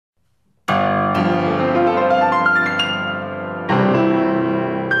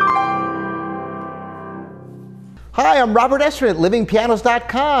Hi, I'm Robert Estrin at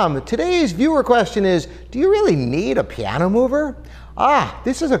livingpianos.com. Today's viewer question is, do you really need a piano mover?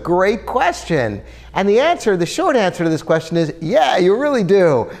 This is a great question. And the short answer to this question is, yeah, you really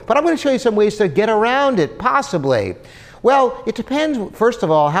do. But I'm going to show you some ways to get around it, possibly. Well, it depends, first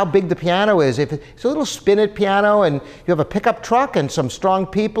of all, how big the piano is. If it's a little spinet piano and you have a pickup truck and some strong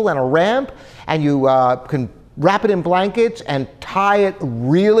people and a ramp, and you can wrap it in blankets and tie it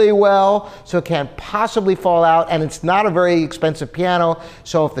really well so it can't possibly fall out, and it's not a very expensive piano,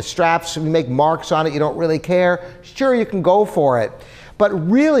 so if the straps make marks on it, you don't really care, sure, you can go for it. But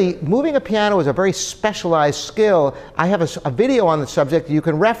really, moving a piano is a very specialized skill. I have a video on the subject that you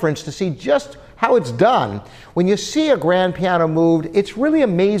can reference to see just how it's done. When you see a grand piano moved, it's really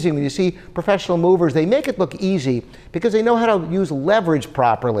amazing when you see professional movers. They make it look easy because they know how to use leverage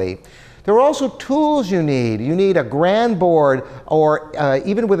properly. There are also tools you need. You need a grand board, or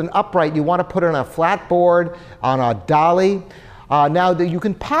even with an upright, you want to put it on a flat board, on a dolly. Now, you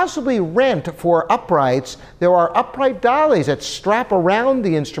can possibly rent for uprights. There are upright dollies that strap around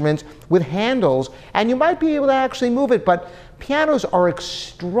the instruments with handles, and you might be able to actually move it, but pianos are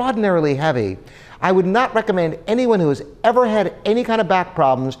extraordinarily heavy. I would not recommend anyone who has ever had any kind of back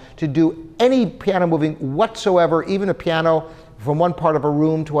problems to do any piano moving whatsoever, even a piano from one part of a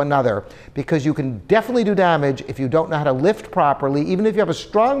room to another, because you can definitely do damage if you don't know how to lift properly. Even if you have a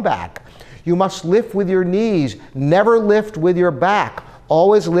strong back, you must lift with your knees, never lift with your back.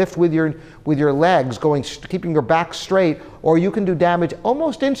 Always lift with your legs, keeping your back straight, or you can do damage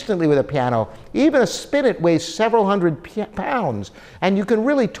almost instantly with a piano. Even a spinet weighs several hundred pounds, and you can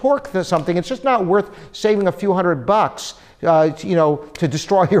really torque something. It's just not worth saving a few $100, to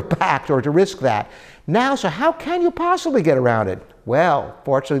destroy your back or to risk that. Now, so how can you possibly get around it? Well,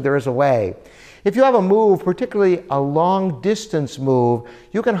 fortunately, there is a way. If you have a move, particularly a long distance move,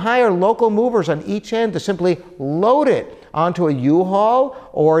 you can hire local movers on each end to simply load it onto a U-Haul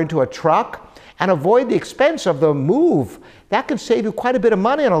or into a truck and avoid the expense of the move. That can save you quite a bit of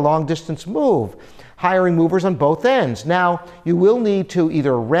money on a long distance move, hiring movers on both ends. Now, you will need to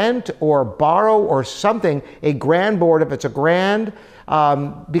either rent or borrow or something, a grand board if it's a grand,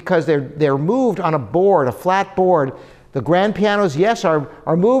 because they're moved on a board, a flat board. The grand pianos, yes,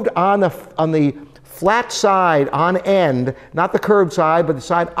 are moved on the flat side, on end, not the curved side, but the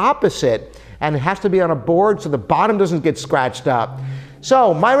side opposite. And it has to be on a board so the bottom doesn't get scratched up.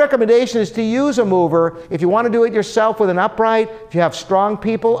 So my recommendation is to use a mover. If you want to do it yourself with an upright, if you have strong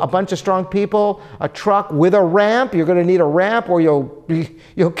people, a bunch of strong people, a truck with a ramp, you're going to need a ramp or you'll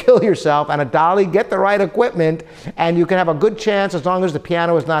kill yourself, and a dolly, get the right equipment, and you can have a good chance, as long as the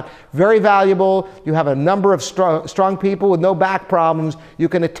piano is not very valuable, you have a number of strong people with no back problems, you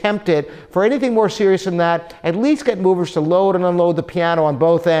can attempt it. For anything more serious than that, at least get movers to load and unload the piano on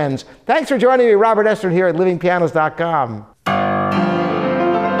both ends. Thanks for joining me, Robert Estrin, here at livingpianos.com.